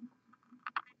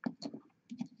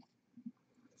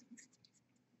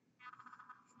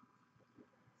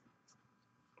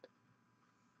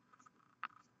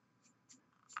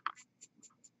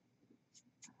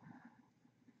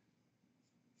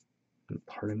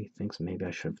 Part of me thinks maybe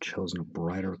I should have chosen a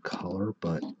brighter color,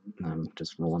 but I'm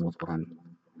just rolling with what I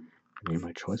made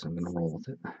my choice. I'm going to roll with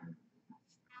it.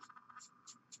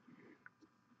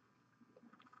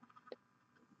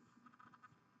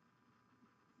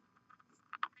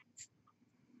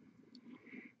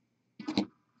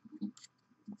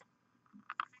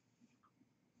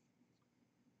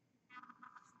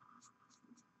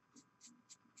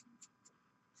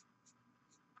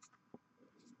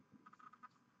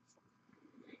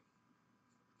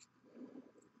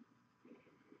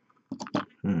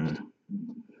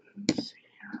 Let's see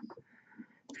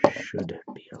here. Should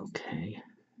be okay.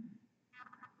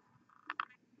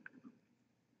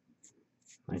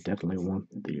 I definitely want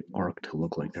the arc to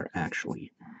look like they're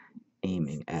actually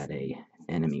aiming at a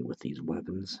enemy with these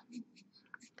weapons.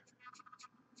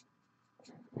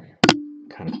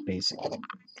 Kind of basic.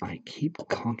 I keep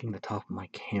conking the top of my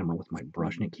camera with my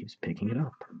brush and it keeps picking it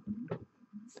up.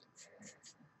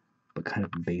 But kind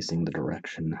of basing the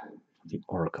direction of the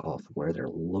arc off where they're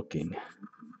looking.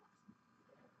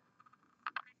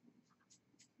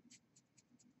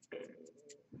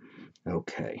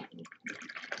 Okay.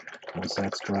 Once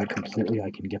that's dried completely, I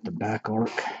can get the back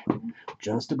arc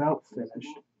just about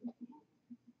finished.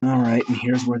 Alright, and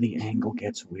here's where the angle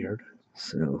gets weird.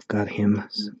 So I've got him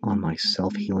on my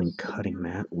self-healing cutting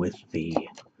mat with the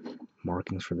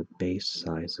markings for the base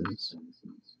sizes.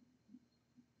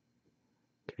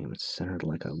 Getting him centered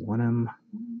like I want him.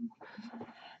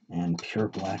 And pure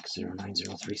black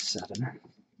 09037.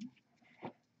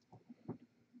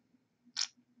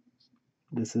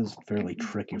 This is fairly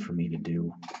tricky for me to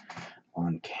do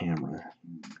on camera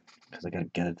because I gotta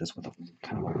get at this with a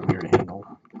kind of a weird angle.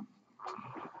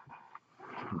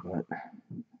 But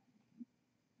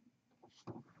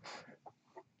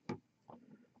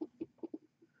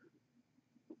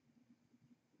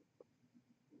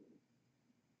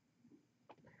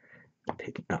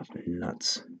picking up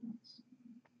nuts.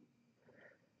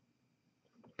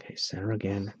 Okay, center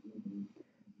again.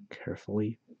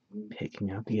 Carefully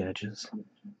picking out the edges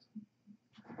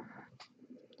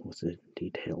with a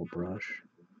detail brush.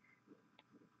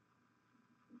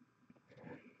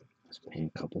 Just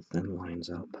paint a couple thin lines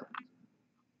up.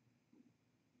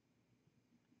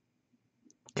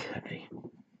 Okay.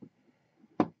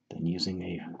 Then using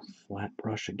a flat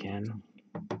brush again,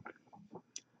 let's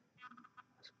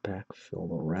backfill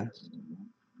the rest.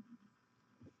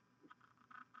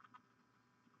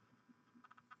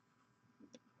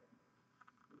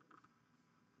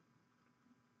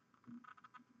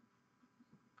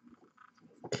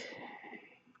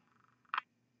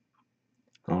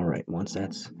 Alright, once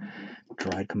that's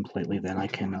dried completely, then I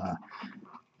can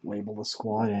label the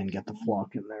squad and get the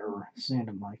flock in there, or sand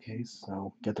in my case.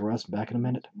 So get the rest back in a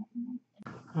minute.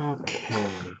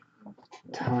 Okay,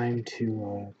 time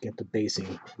to get the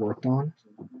basing worked on.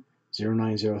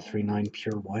 09039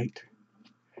 pure white.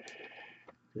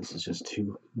 This is just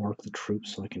to mark the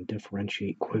troops so I can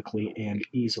differentiate quickly and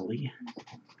easily.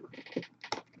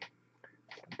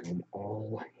 Do them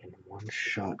all in one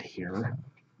shot here.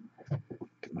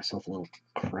 Get myself a little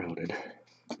crowded.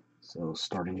 So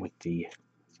starting with the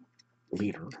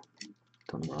leader.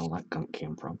 Don't know where all that gunk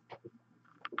came from.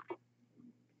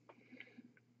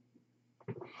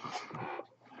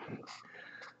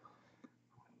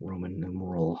 Roman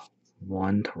numeral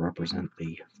 1 to represent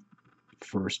the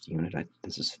first unit.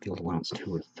 This is field allowance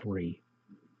 2 or 3.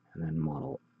 And then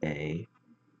model A.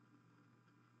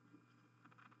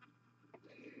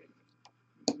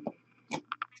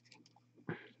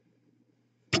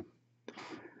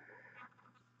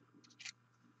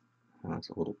 Oh, that's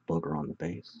a little booger on the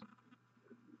base.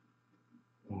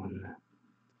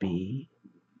 1B.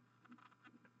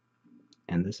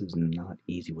 And this is not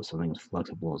easy with something as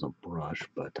flexible as a brush,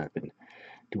 but I've been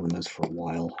doing this for a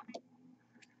while.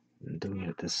 And doing it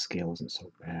at this scale isn't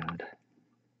so bad.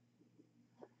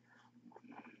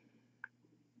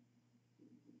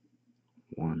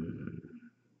 One.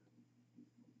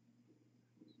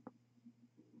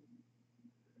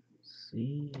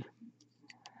 C.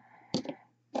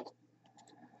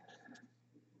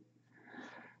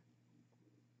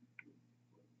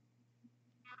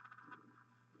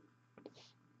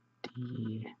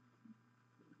 D.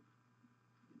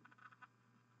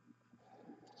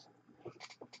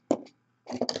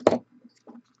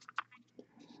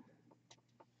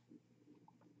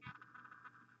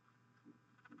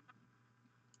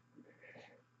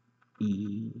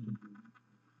 E.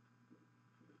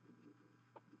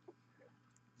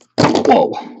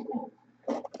 Whoa!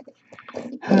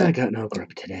 I got no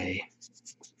grip today.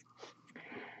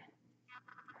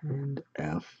 And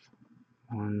F.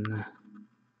 1.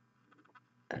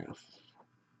 F.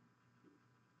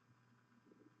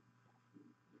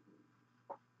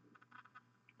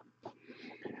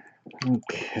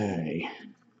 Okay.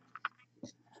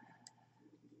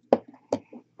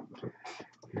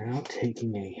 Now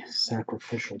taking a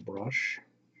sacrificial brush.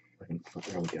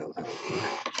 There we go.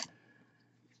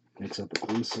 Mix up the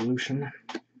glue solution.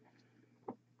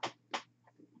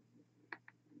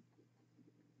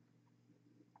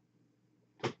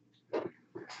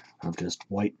 Of just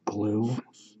white glue.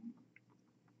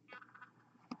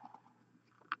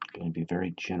 Going to be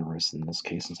very generous in this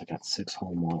case since I got 6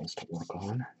 whole models to work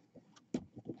on.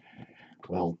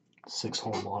 Well, 6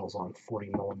 whole models on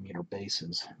 40mm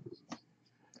bases.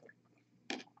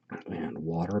 And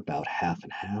water about half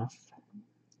and half.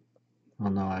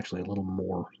 Well, no, actually a little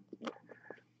more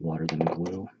water than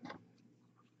glue.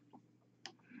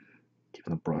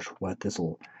 Keeping the brush wet. This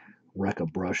will wreck a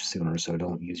brush sooner, so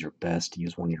don't use your best.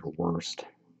 Use one of your worst.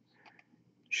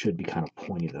 Should be kind of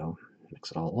pointy though.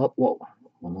 Mix it all up. Whoa,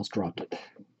 almost dropped it.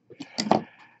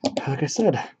 Like I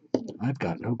said, I've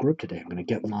got no grip today. I'm going to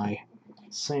get my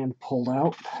sand pulled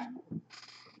out.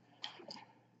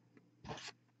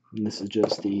 And this is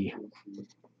just the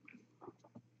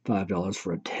 $5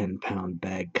 for a 10-pound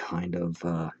bag kind of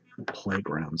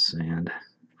playground sand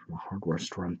from a hardware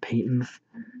store. I'm painting as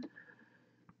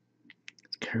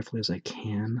carefully as I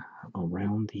can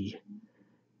around the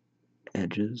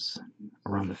edges,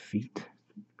 around the feet.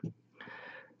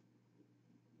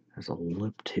 There's a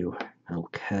lip too that'll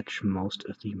catch most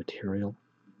of the material.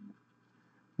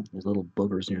 These little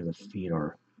boogers near the feet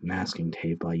are masking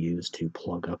tape I use to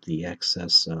plug up the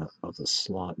excess of the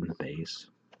slot in the base,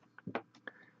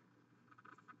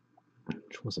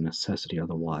 which was a necessity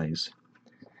otherwise.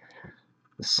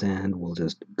 The sand will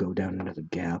just go down into the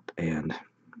gap and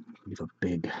leave a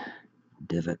big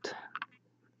divot.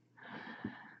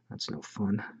 That's no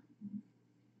fun.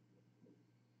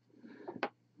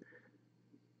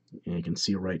 And you can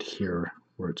see right here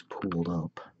where it's pooled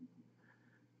up.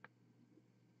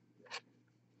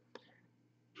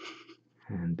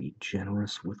 And be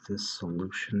generous with this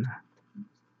solution.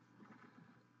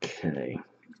 Okay.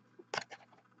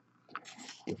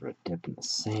 Give her a dip in the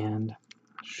sand.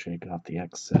 Shake off the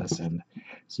excess. And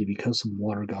see, because some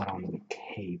water got onto the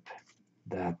cape,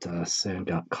 that sand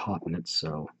got caught in it,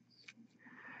 so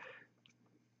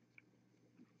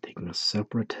taking a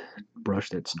separate brush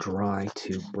that's dry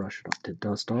to brush it up to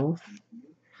dust off.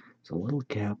 There's a little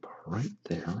gap right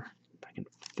there. If I can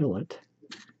fill it.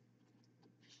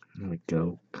 There we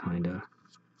go, kinda.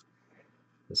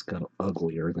 This got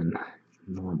uglier than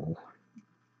normal.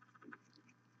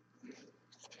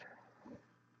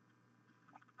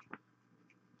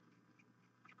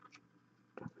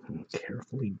 And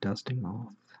carefully dusting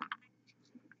off.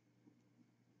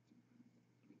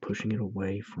 Pushing it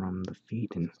away from the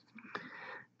feet, and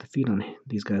the feet on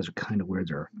these guys are kind of weird.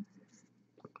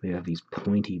 They have these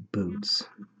pointy boots,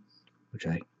 which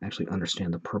I actually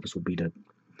understand the purpose would be to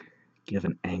give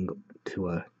an angle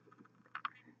to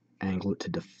angle it to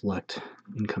deflect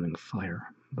incoming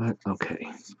fire. But okay,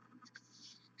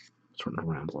 starting to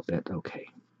ramble a bit. Okay,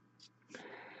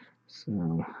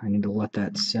 so I need to let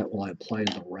that set while I apply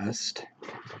the rest.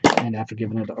 And after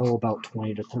giving it about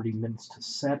 20 to 30 minutes to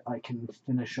set, I can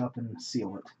finish up and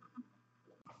seal it.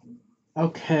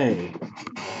 Okay.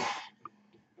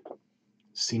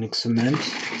 Scenic cement.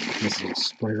 This is a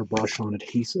sprayer brush on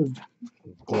adhesive.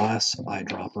 Glass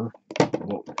eyedropper.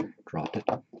 Whoa, dropped it.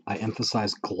 I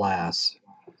emphasize glass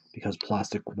because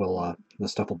plastic will, the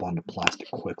stuff will bond to plastic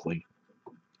quickly.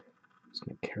 Just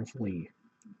going to carefully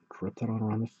drip that on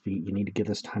around the feet. You need to give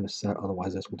this time to set,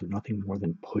 otherwise this will do nothing more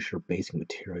than push your basing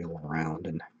material around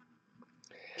and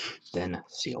then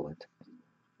seal it.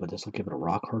 But this will give it a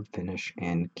rock hard finish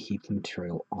and keep the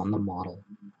material on the model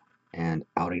and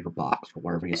out of your box or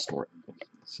wherever you store it.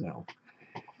 So,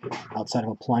 outside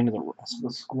of applying to the rest of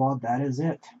the squad, that is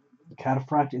it.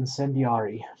 Cataphract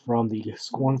Incindiarii from the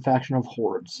Skorne faction of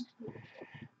Hordes.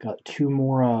 Got 2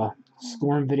 more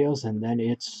Skorne videos, and then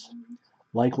it's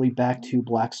likely back to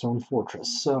Blackstone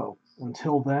Fortress. So,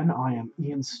 until then, I am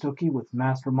Ian Stuckey with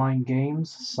Mastermind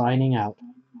Games, signing out.